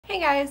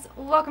guys,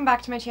 welcome back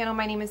to my channel.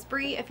 My name is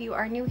Bree if you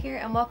are new here,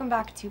 and welcome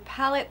back to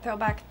Palette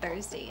Throwback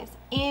Thursdays.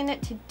 In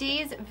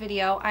today's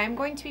video, I'm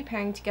going to be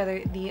pairing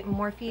together the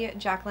Morphe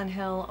Jaclyn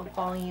Hill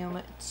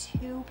Volume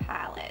 2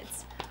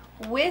 palettes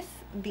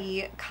with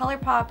the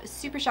Colourpop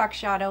Super Shock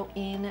Shadow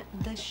in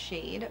the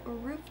shade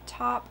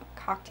Rooftop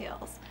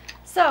Cocktails.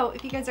 So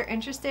if you guys are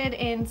interested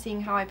in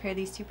seeing how I pair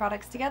these two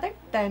products together,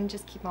 then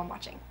just keep on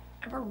watching.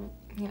 I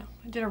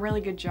did a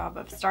really good job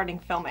of starting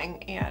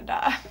filming and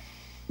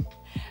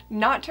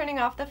not turning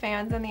off the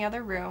fans in the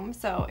other room,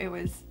 so it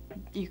was,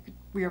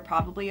 we were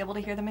probably able to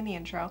hear them in the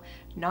intro.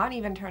 Not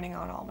even turning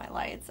on all my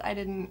lights. I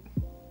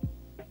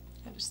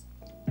just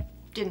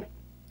didn't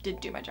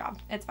do my job.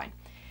 It's fine.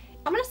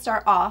 I'm gonna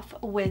start off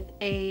with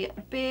a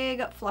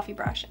big fluffy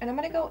brush, and I'm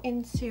gonna go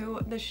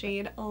into the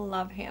shade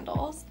Love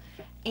Handles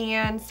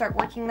and start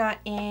working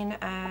that in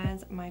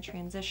as my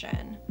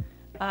transition.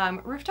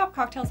 Rooftop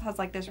Cocktails has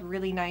like this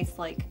really nice,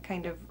 like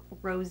kind of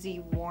rosy,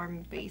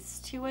 warm base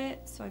to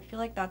it. So I feel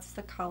like that's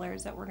the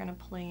colors that we're gonna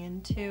play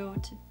into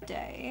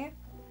today.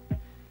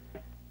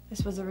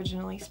 This was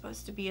originally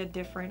supposed to be a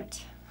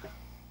different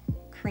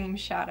cream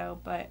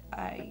shadow, but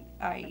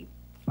I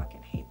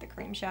fucking hate the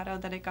cream shadow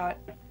that it got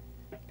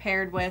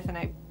paired with,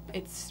 and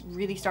it's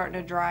really starting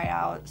to dry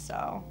out,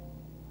 so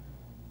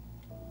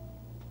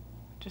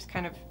just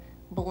kind of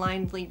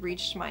blindly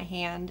reached my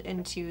hand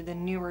into the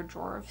newer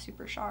drawer of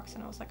Super Shocks,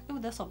 and I was like, ooh,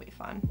 this'll be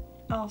fun.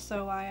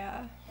 Also,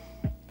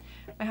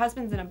 my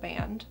husband's in a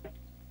band,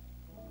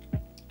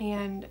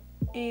 and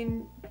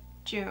in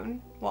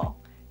June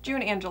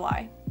and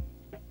July,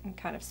 and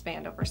kind of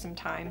spanned over some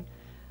time,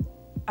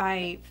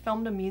 I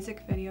filmed a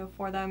music video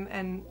for them,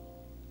 and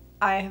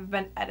I have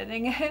been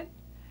editing it,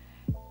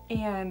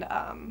 and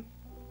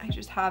I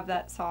just have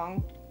that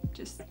song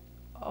just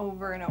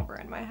over and over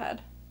in my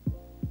head.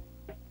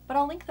 But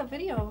I'll link the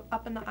video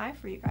up in the eye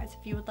for you guys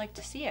if you would like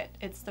to see it.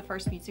 It's the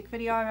first music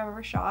video I've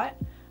ever shot.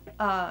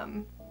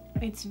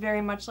 It's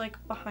very much like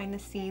behind the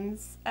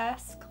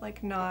scenes-esque,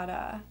 like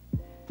not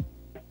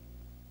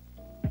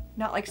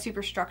like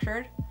super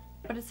structured,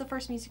 but it's the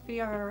first music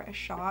video I've ever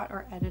shot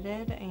or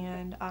edited,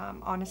 and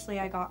honestly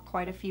I got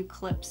quite a few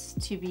clips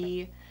to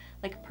be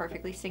like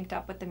perfectly synced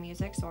up with the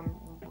music, so I'm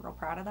real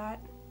proud of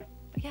that.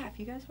 But yeah, if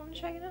you guys want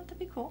to check it out, that'd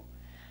be cool.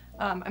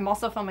 I'm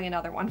also filming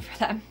another one for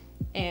them.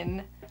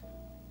 In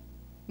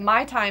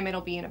my time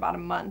it'll be in about a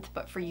month,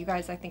 but for you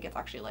guys I think it's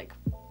actually like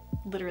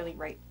literally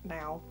right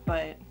now.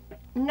 But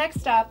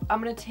next up,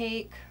 I'm trying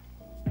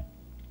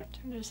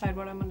to decide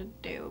what I'm gonna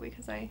do,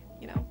 because I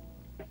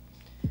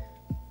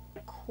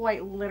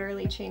quite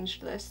literally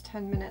changed this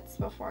 10 minutes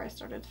before I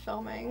started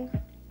filming.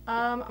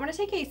 I'm gonna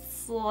take a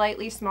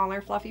slightly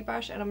smaller fluffy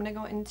brush, and I'm gonna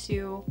go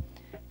into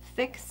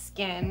Thick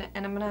Skin,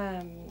 and I'm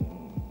gonna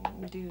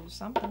do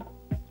something.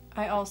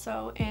 I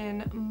also,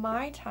 in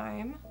my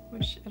time,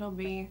 which it'll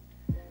be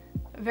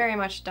very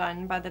much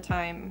done by the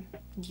time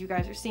you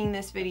guys are seeing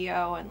this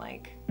video, and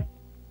like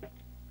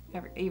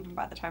even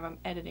by the time I'm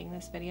editing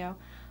this video,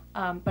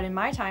 but in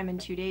my time, in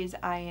 2 days,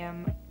 I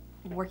am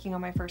working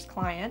on my first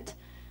client.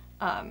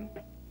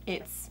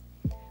 It's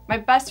my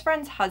best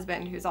friend's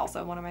husband, who's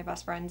also one of my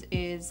best friends,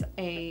 is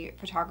a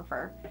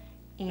photographer,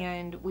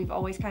 and we've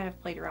always kind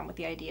of played around with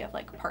the idea of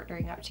like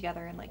partnering up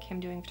together, and like him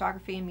doing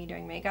photography and me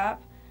doing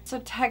makeup. So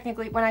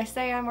technically, when I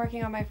say I'm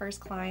working on my first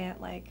client,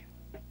 like,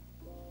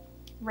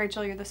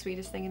 Rachel, you're the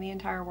sweetest thing in the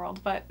entire world,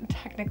 but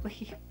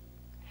technically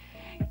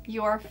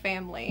your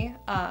family.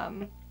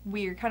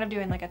 We're kind of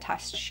doing like a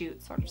test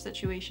shoot sort of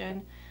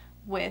situation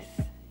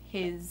with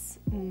his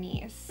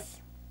niece,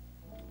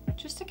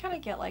 just to kind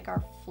of get like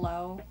our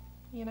flow,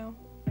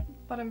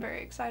 but I'm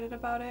very excited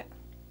about it,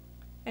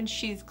 and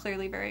she's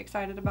clearly very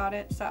excited about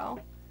it, so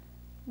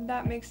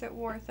that makes it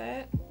worth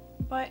it.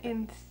 But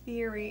in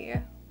theory,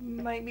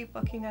 might be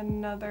booking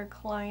another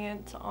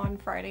client on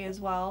Friday as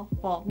well.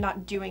 Well,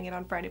 not doing it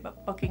on Friday,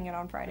 but booking it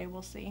on Friday.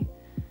 We'll see.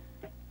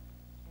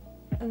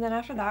 And then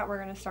after that, we're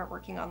gonna start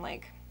working on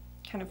like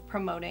kind of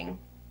promoting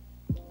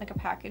like a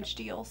package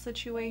deal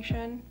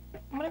situation.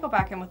 I'm gonna go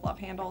back in with Love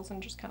Handles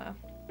and just kind of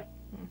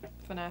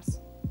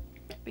finesse.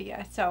 But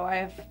yeah, so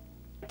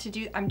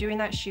I'm doing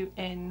that shoot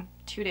in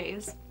 2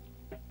 days,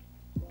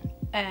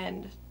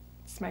 and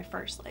it's my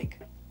first like,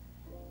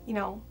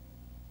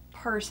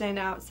 person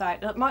outside.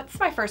 It's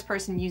my first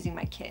person using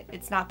my kit.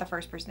 It's not the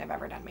first person I've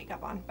ever done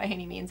makeup on by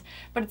any means,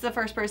 but it's the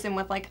first person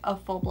with like a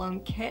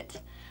full-blown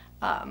kit.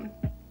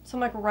 So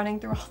I'm like running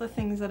through all the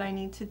things that I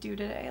need to do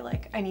today.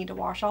 Like I need to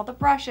wash all the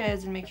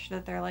brushes and make sure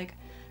that they're like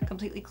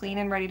completely clean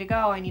and ready to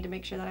go. I need to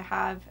make sure that I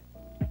have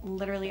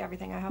literally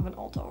everything. I have an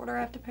Ulta order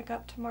I have to pick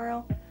up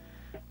tomorrow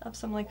of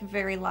some like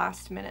very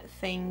last minute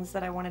things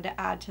that I wanted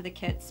to add to the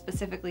kit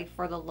specifically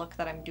for the look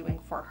that I'm doing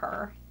for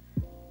her.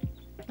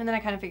 And then I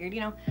kind of figured,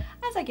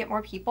 as I get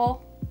more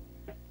people,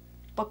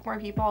 book more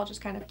people, I'll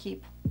just kind of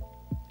keep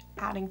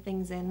adding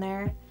things in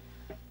there.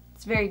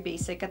 It's very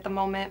basic at the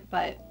moment,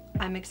 but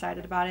I'm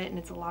excited about it, and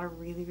it's a lot of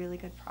really, really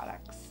good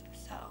products.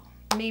 So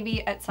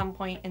maybe at some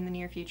point in the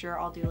near future,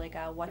 I'll do like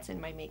a what's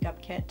in my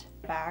makeup kit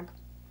bag,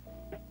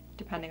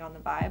 depending on the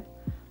vibe.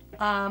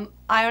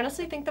 I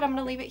honestly think that I'm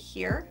gonna leave it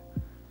here.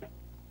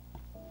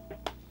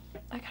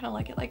 I kind of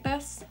like it like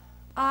this.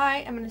 I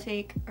am gonna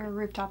take a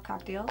Rooftop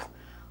Cocktails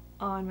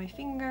on my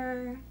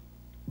finger.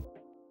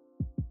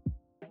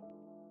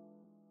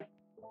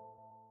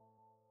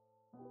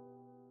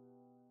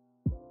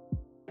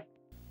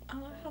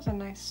 Oh, it has a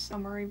nice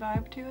summery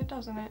vibe to it,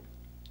 doesn't it?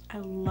 I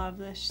love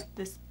this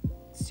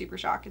Super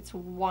Shock. It's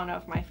one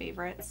of my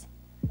favorites.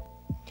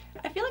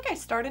 I feel like I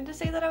started to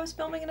say that I was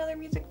filming another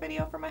music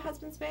video for my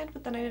husband's band,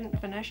 but then I didn't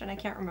finish, and I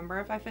can't remember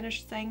if I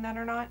finished saying that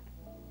or not.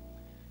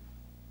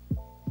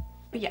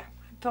 But yeah,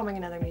 I'm filming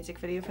another music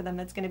video for them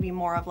that's going to be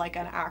more of like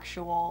an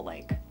actual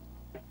like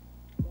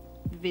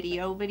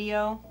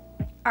video.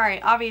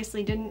 Alright,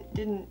 obviously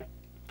didn't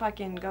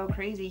fucking go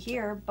crazy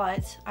here,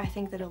 but I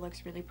think that it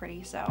looks really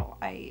pretty, so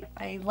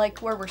I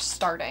like where we're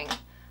starting.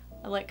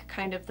 I like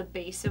kind of the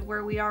base of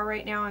where we are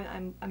right now,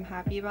 and I'm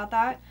happy about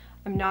that.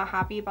 I'm not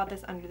happy about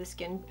this under the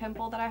skin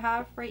pimple that I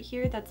have right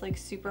here that's like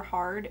super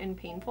hard and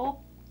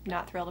painful.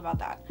 Not thrilled about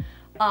that.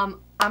 I'm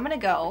gonna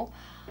go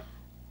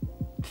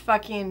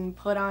fucking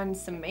put on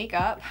some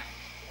makeup.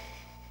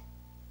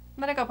 I'm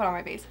gonna go put on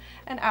my base,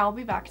 and I'll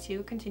be back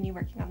to continue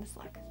working on this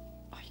look.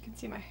 Oh, you can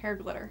see my hair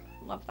glitter.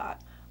 Love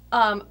that.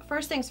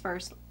 First things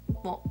first.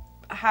 Well,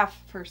 half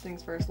first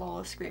things first.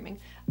 Lola's screaming.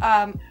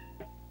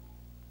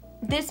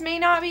 This may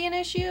not be an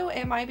issue.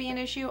 It might be an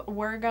issue.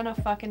 We're gonna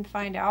fucking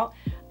find out.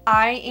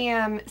 I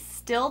am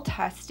still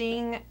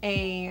testing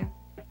a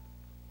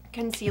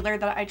concealer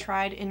that I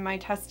tried in my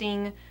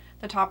testing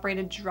the top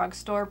rated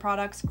drugstore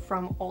products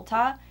from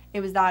Ulta. It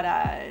was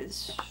that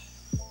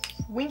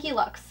Winky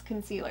Lux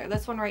concealer,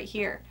 this one right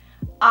here.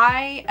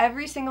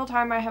 Every single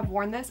time I have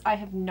worn this, I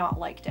have not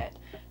liked it.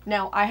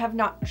 Now, I have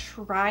not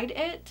tried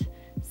it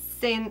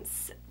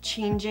since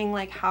changing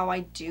like how I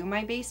do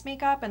my base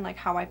makeup and like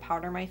how I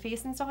powder my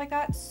face and stuff like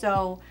that,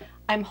 so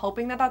I'm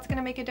hoping that that's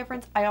gonna make a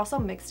difference. I also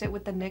mixed it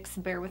with the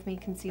NYX Bear With Me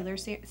concealer,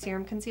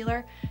 serum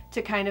concealer,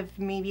 to kind of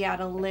maybe add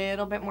a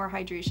little bit more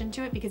hydration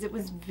to it, because it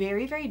was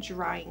very, very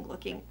drying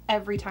looking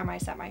every time I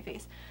set my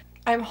face.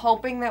 I'm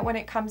hoping that when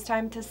it comes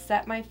time to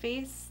set my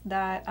face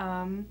that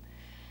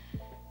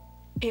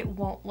it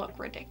won't look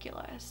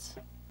ridiculous.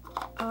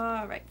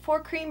 Alright,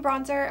 for cream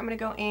bronzer, I'm going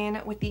to go in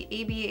with the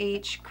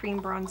ABH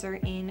cream bronzer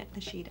in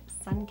the shade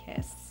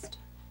Sunkissed.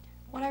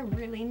 What I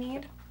really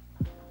need,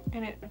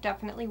 and it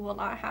definitely will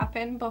not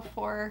happen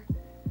before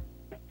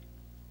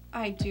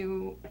I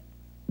do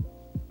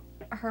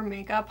her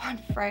makeup on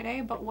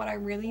Friday, but what I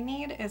really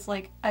need is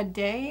like a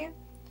day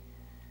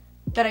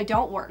that I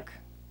don't work,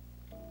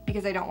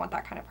 because I don't want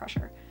that kind of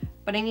pressure.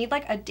 But I need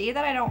like a day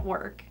that I don't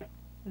work,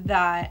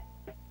 that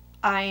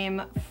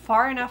I'm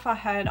far enough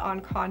ahead on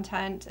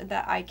content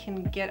that I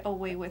can get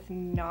away with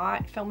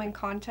not filming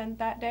content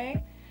that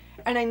day.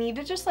 And I need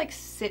to just like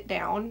sit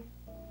down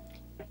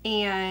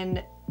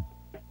and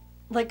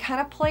like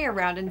kind of play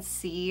around and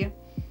see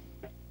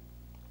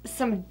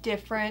some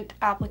different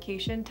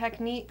application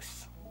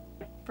techniques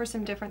for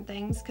some different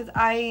things, because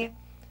I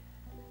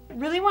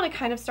really want to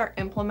kind of start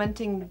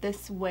implementing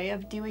this way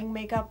of doing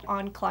makeup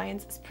on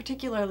clients,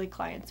 particularly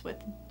clients with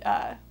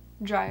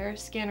drier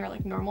skin or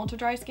like normal to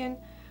dry skin.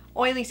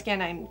 Oily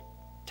skin, I'm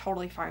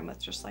totally fine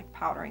with just like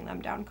powdering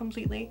them down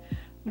completely,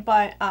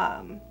 but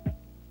and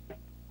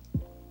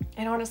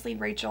honestly,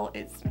 Rachel's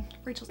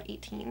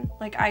 18.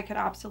 Like, I could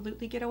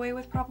absolutely get away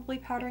with probably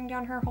powdering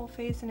down her whole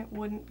face and it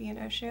wouldn't be an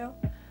issue.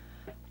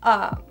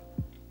 But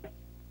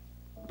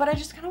I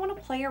just kind of want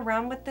to play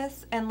around with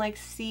this and like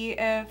see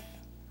if,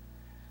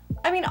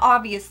 I mean,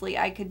 obviously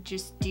I could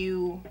just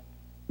do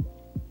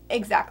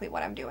exactly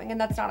what I'm doing,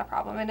 and that's not a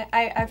problem. And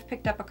I've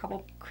picked up a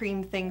couple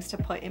cream things to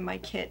put in my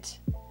kit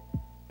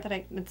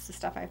that it's the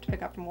stuff I have to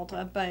pick up from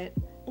Ulta, but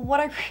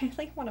what I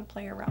really want to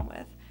play around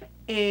with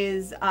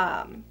is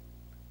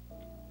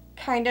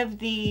kind of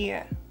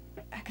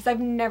because I've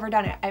never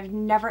done it. I've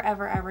never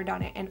ever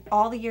done it. In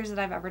all the years that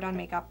I've ever done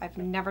makeup, I've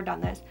never done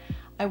this.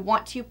 I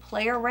want to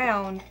play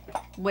around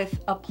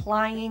with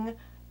applying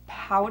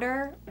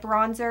powder,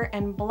 bronzer,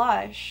 and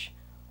blush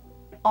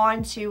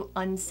onto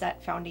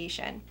unset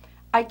foundation.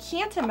 I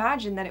can't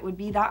imagine that it would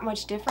be that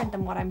much different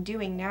than what I'm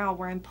doing now,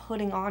 where I'm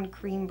putting on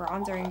cream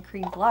bronzer and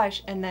cream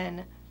blush and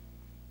then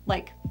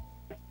like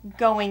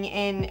going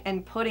in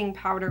and putting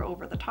powder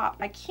over the top.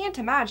 I can't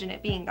imagine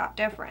it being that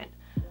different,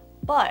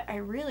 but I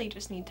really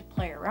just need to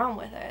play around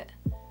with it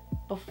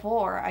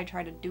before I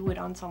try to do it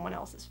on someone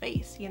else's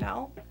face, you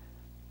know?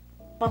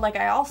 But like,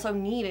 I also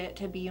need it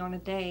to be on a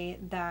day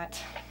that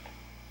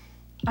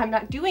I'm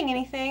not doing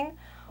anything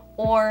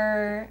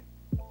or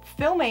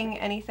filming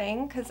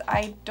anything, because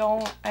I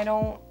don't,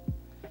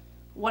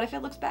 what if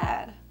it looks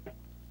bad,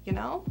 you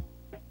know?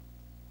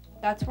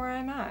 That's where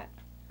I'm at.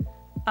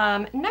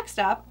 Next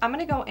up, I'm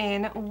gonna go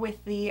in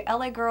with the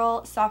LA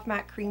Girl Soft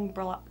Matte Cream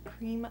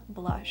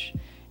Blush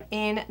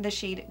in the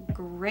shade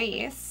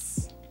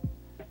Grace,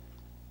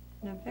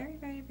 in a very,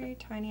 very, very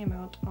tiny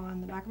amount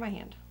on the back of my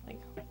hand,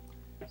 like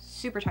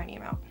super tiny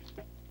amount.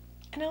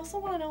 And I also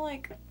want to know,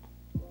 like,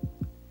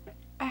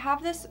 I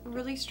have this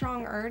really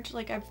strong urge.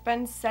 Like I've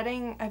been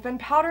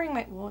powdering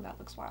my, whoa, that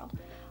looks wild.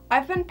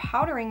 I've been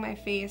powdering my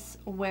face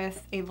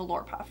with a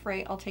velour puff,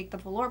 right? I'll take the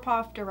velour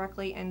puff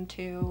directly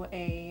into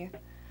a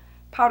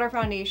powder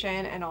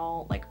foundation and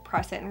I'll like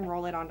press it and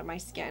roll it onto my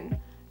skin.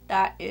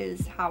 That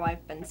is how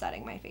I've been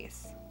setting my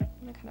face. I'm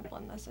gonna kind of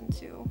blend this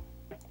into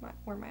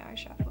where my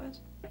eyeshadow is.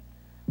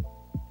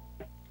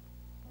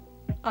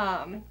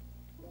 I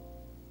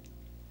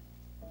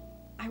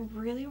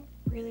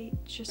really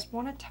just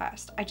want to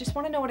test. I just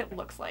want to know what it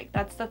looks like.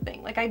 That's the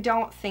thing. Like I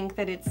don't think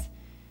that it's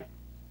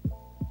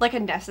like a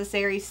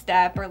necessary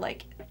step or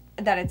like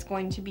that it's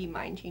going to be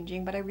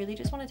mind-changing, but I really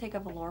just want to take a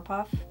velour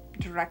puff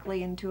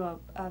directly into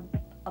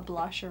a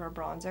blush or a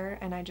bronzer,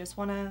 and I just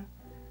want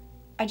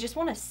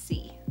to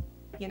see,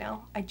 you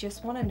know? I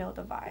just want to know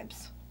the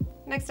vibes.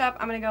 Next up,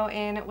 I'm going to go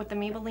in with the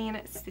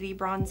Maybelline City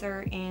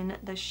Bronzer in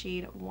the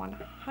shade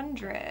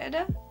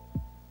 100.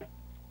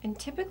 And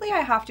typically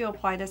I have to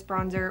apply this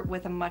bronzer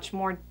with a much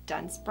more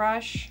dense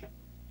brush,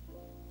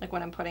 like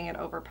when I'm putting it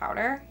over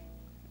powder.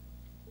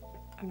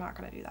 I'm not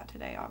going to do that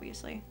today,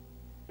 obviously.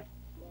 Let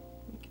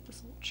me get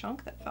this little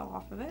chunk that fell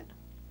off of it.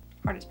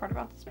 Hardest part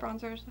about this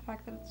bronzer is the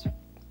fact that it's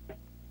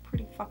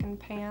pretty fucking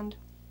panned.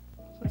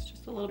 So it's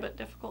just a little bit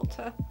difficult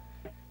to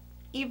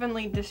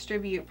evenly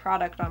distribute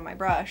product on my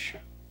brush.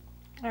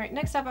 Alright,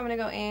 next up I'm going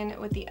to go in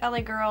with the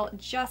LA Girl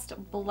Just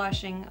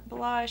Blushing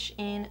Blush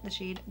in the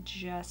shade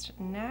Just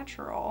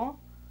Natural.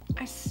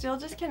 I still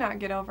just cannot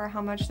get over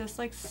how much this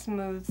like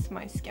smooths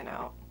my skin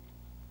out.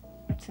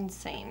 It's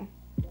insane.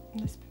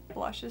 This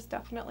blush is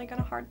definitely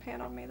going to hard pan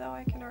on me though,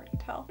 I can already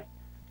tell.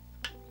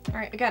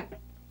 Alright, again,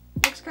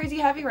 looks crazy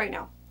heavy right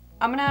now.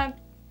 I'm going to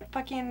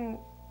fucking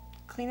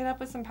clean it up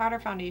with some powder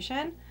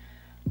foundation.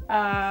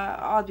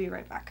 I'll be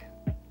right back.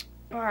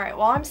 Alright,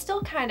 well I'm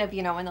still kind of,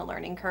 you know, in the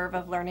learning curve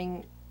of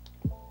learning,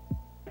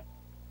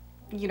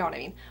 you know what I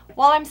mean.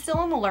 While I'm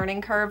still in the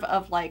learning curve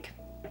of like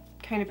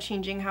kind of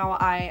changing how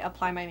I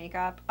apply my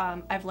makeup,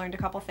 I've learned a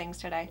couple things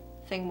today.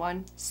 Thing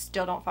one,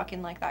 still don't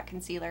fucking like that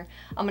concealer.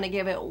 I'm gonna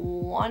give it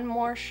one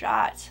more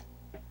shot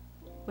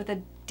with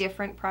a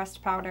different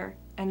pressed powder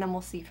and then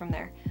we'll see from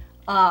there.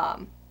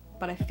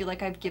 But I feel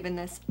like I've given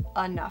this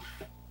enough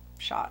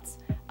shots.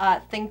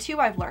 Thing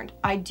two I've learned,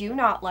 I do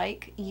not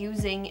like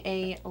using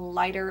a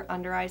lighter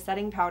under eye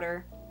setting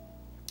powder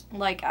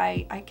like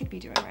I could be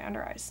doing my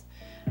under eyes.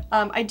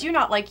 I do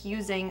not like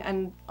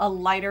using a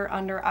lighter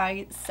under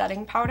eye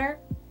setting powder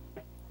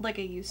like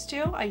I used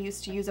to. I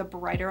used to use a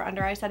brighter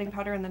under eye setting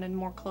powder and then a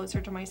more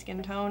closer to my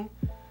skin tone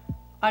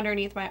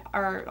underneath my,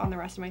 or on the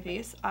rest of my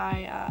face.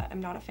 I am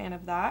not a fan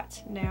of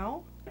that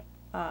now.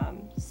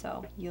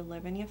 So you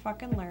live and you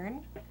fucking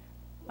learn.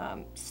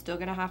 Still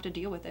gonna have to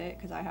deal with it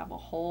because I have a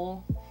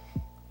whole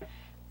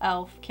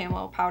e.l.f.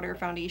 camo powder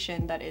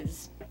foundation that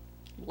is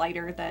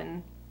lighter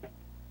than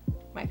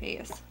my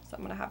face, so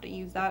I'm gonna have to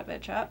use that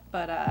bitch up.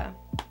 But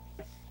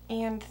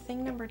and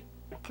thing number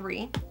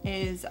three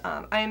is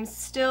I'm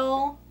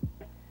still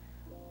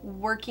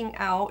working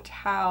out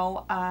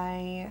how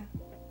I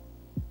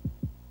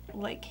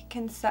like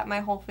can set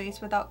my whole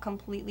face without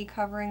completely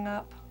covering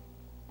up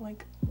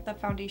like the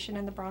foundation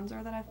and the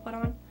bronzer that I've put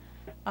on.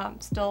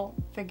 Still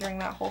figuring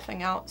that whole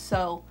thing out.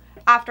 So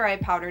after I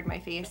powdered my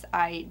face,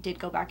 I did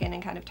go back in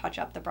and kind of touch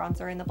up the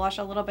bronzer and the blush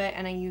a little bit,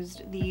 and I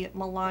used the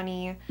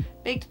Milani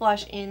Baked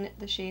Blush in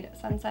the shade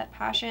Sunset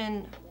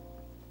Passion.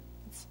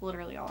 It's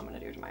literally all I'm going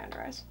to do to my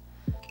under eyes.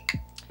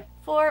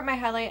 For my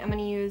highlight, I'm going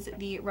to use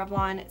the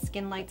Revlon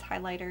Skin Lights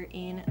Highlighter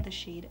in the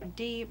shade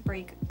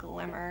Daybreak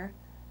Glimmer.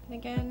 And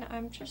again,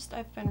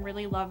 I've been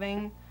really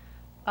loving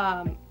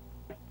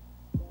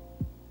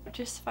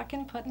just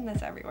fucking putting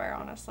this everywhere,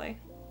 honestly.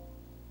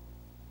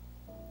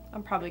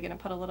 I'm probably going to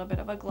put a little bit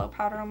of a glow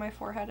powder on my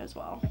forehead as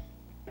well.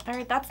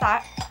 Alright, that's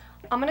that.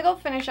 I'm going to go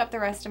finish up the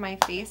rest of my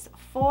face.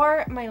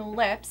 For my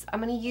lips,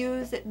 I'm going to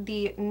use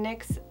the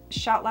NYX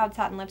Shout Loud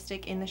Satin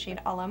Lipstick in the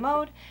shade A La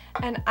Mode,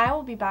 and I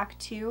will be back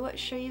to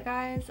show you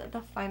guys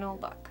the final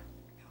look.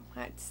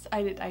 I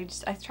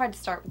tried to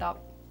start without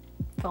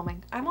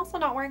filming. I'm also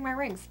not wearing my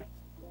rings.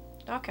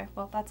 Okay,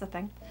 well that's a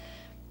thing.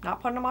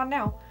 Not putting them on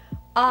now.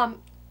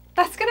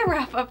 That's going to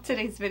wrap up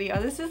today's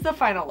video. This is the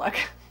final look.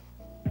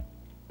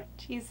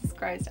 Jesus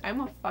Christ,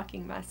 I'm a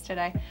fucking mess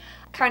today.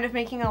 Kind of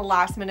making a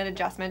last minute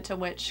adjustment to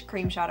which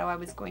cream shadow I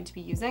was going to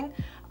be using.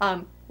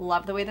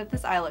 Love the way that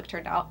this eye look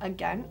turned out.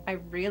 Again, I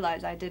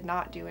realized I did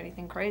not do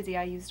anything crazy.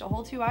 I used a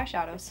whole 2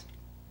 eyeshadows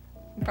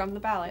from the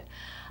palette.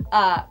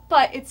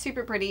 But it's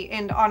super pretty,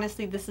 and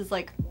honestly this is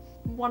like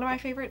one of my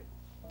favorite,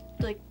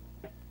 like,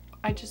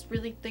 I just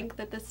really think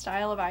that this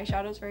style of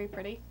eyeshadow is very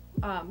pretty.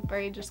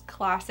 Very just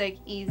classic,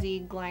 easy,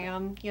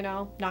 glam, you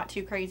know, not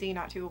too crazy,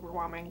 not too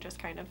overwhelming, just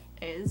kind of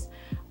is.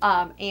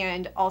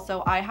 And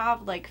also I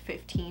have like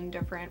 15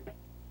 different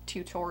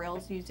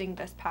tutorials using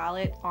this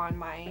palette on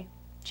my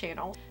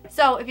channel.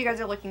 So if you guys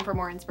are looking for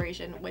more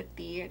inspiration with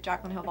the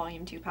Jaclyn Hill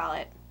Volume 2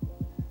 palette,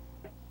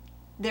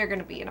 they're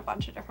gonna be in a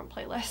bunch of different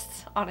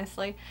playlists,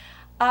 honestly.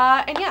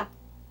 And yeah,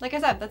 like I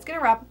said, that's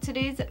gonna wrap up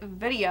today's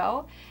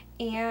video,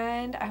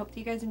 and I hope that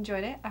you guys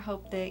enjoyed it. I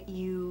hope that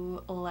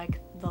you like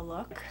the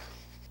look.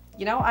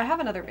 You know, I have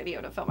another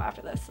video to film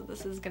after this, so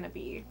this is gonna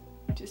be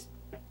just,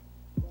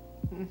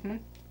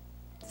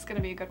 it's gonna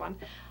be a good one.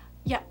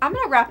 Yeah, I'm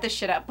gonna wrap this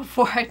shit up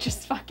before I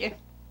just fucking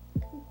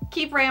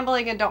keep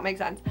rambling and don't make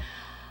sense.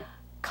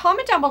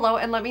 Comment down below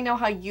and let me know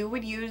how you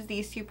would use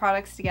these two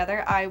products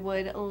together. I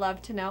would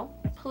love to know.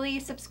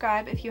 Please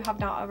subscribe if you have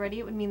not already.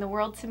 It would mean the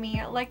world to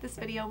me. Like this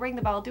video, ring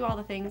the bell, do all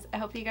the things. I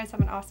hope that you guys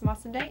have an awesome,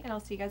 awesome day, and I'll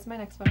see you guys in my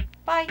next one.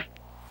 Bye!